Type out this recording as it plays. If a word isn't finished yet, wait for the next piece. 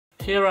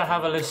Here I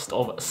have a list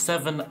of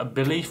 7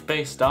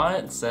 belief-based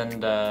diets,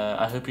 and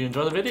I hope you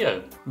enjoy the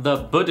video. The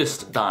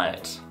Buddhist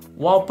diet.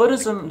 While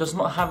Buddhism does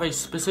not have a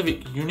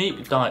specific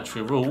unique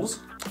dietary rules,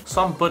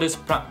 some Buddhists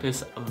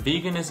practice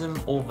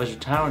veganism or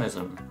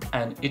vegetarianism,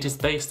 and it is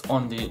based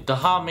on the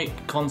dharmic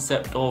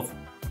concept of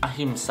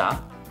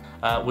ahimsa,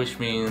 which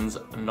means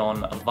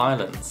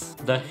non-violence.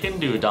 The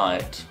Hindu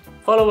diet.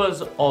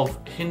 Followers of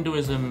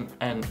Hinduism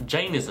and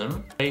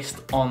Jainism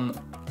based on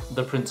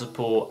the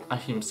principle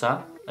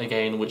ahimsa,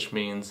 again which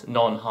means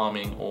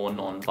non-harming or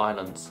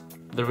non-violence.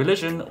 The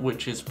religion,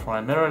 which is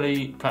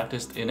primarily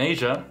practiced in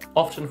Asia,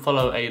 often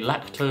follow a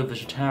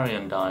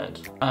lacto-vegetarian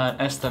diet. An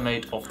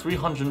estimate of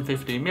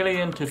 350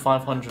 million to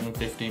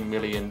 550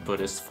 million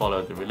Buddhists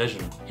follow the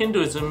religion.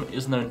 Hinduism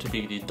is known to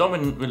be the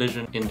dominant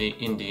religion in the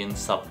Indian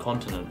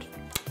subcontinent.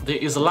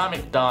 The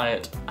Islamic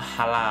diet,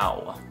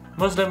 Halal.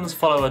 Muslims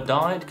follow a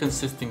diet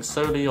consisting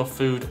solely of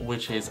food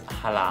which is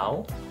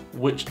halal,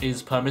 which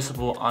is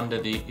permissible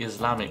under the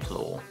Islamic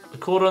law. In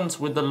accordance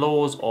with the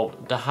laws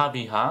of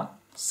Dhabiha,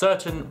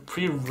 certain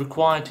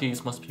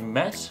prerequisites must be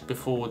met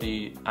before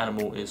the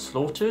animal is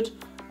slaughtered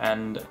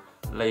and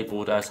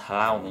labelled as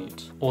halal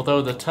meat.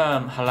 Although the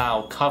term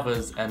halal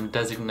covers and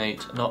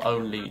designates not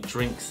only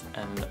drinks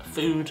and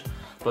food,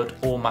 but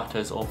all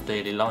matters of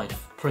daily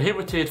life.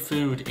 Prohibited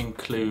food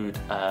include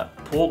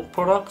pork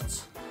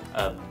products,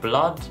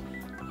 blood,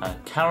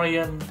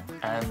 carrion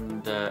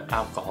and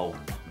alcohol.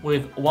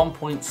 With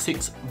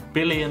 1.6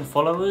 billion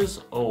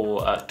followers,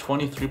 or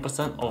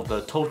 23% of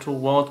the total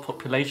world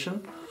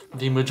population,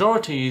 the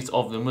majorities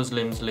of the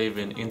Muslims live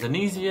in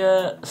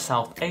Indonesia,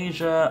 South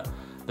Asia,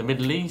 the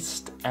Middle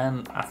East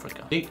and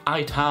Africa. The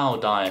Ital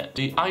diet.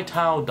 The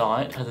Ital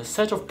diet has a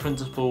set of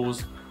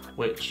principles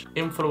which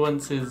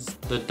influences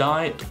the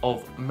diet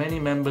of many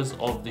members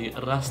of the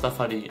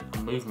Rastafari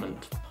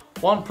movement.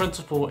 One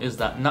principle is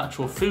that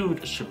natural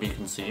food should be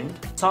consumed.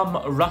 Some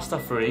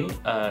Rastafari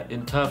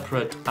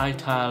interpret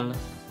Ital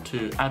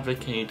to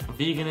advocate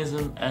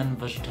veganism and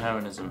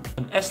vegetarianism.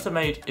 An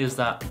estimate is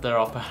that there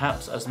are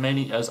perhaps as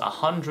many as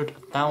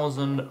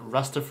 100,000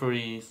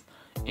 Rastafaris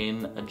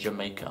in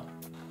Jamaica.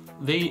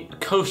 The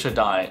Kosher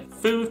diet.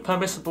 Food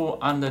permissible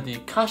under the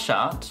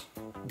Kashat,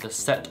 the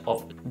set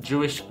of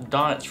Jewish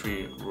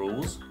dietary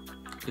rules,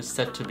 is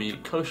said to be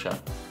kosher.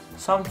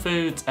 Some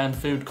foods and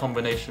food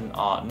combination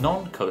are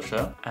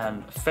non-kosher,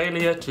 and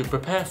failure to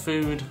prepare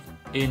food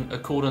in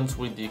accordance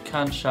with the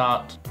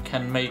Kashat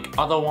can make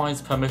otherwise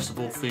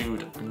permissible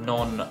food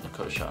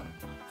non-kosher.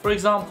 For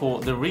example,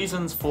 the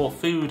reasons for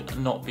food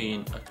not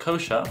being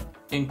kosher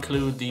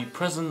include the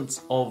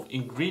presence of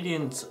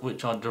ingredients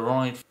which are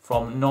derived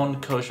from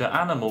non-kosher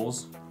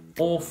animals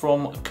or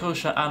from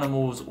kosher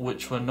animals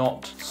which were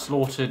not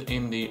slaughtered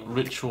in the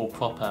ritual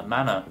proper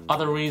manner.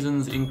 Other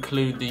reasons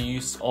include the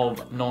use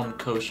of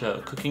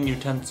non-kosher cooking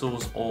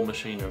utensils or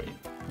machinery.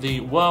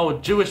 The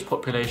world Jewish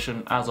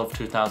population as of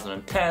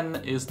 2010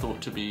 is thought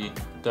to be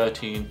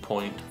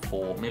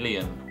 13.4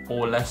 million,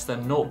 or less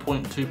than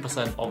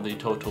 0.2% of the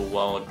total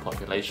world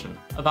population.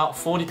 About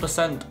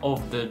 40%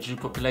 of the Jew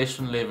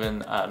population live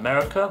in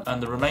America,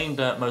 and the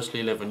remainder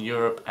mostly live in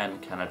Europe and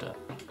Canada.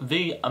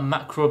 The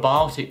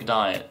Macrobiotic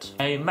diet.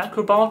 A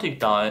macrobiotic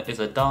diet is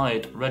a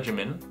diet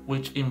regimen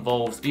which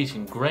involves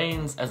eating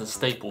grains as a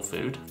staple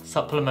food,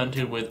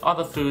 supplemented with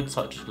other foods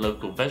such as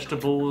local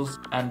vegetables,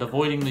 and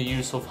avoiding the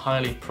use of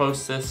highly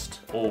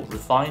processed or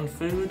refined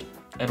food,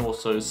 and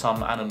also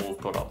some animal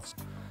products.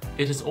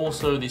 It is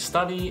also the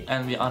study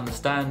and the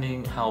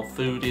understanding how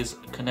food is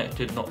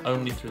connected not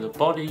only through the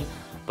body,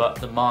 but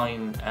the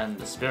mind and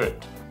the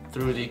spirit,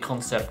 through the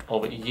concept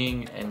of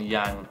yin and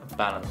yang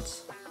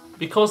balance.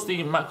 Because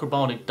the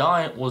macrobiotic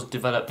diet was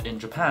developed in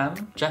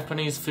Japan,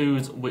 Japanese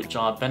foods which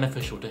are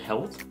beneficial to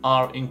health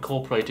are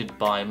incorporated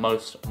by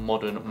most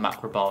modern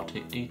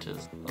macrobiotic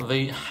eaters.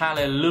 The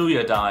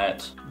Hallelujah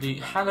diet. The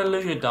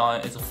Hallelujah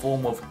diet is a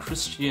form of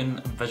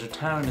Christian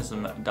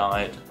vegetarianism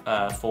diet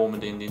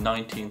formed in the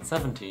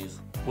 1970s,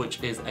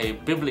 which is a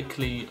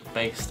biblically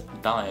based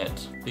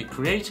diet. The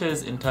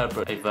creators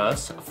interpret a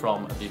verse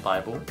from the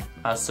Bible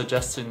as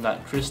suggesting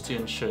that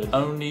Christians should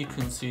only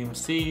consume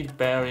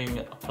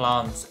seed-bearing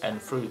plants and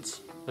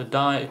fruits. The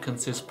diet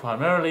consists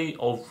primarily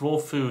of raw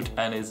food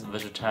and is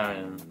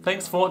vegetarian.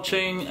 Thanks for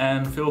watching,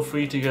 and feel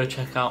free to go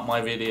check out my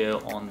video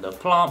on the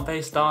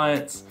plant-based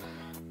diets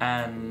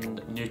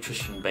and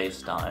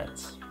nutrition-based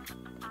diets.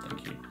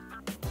 Thank you.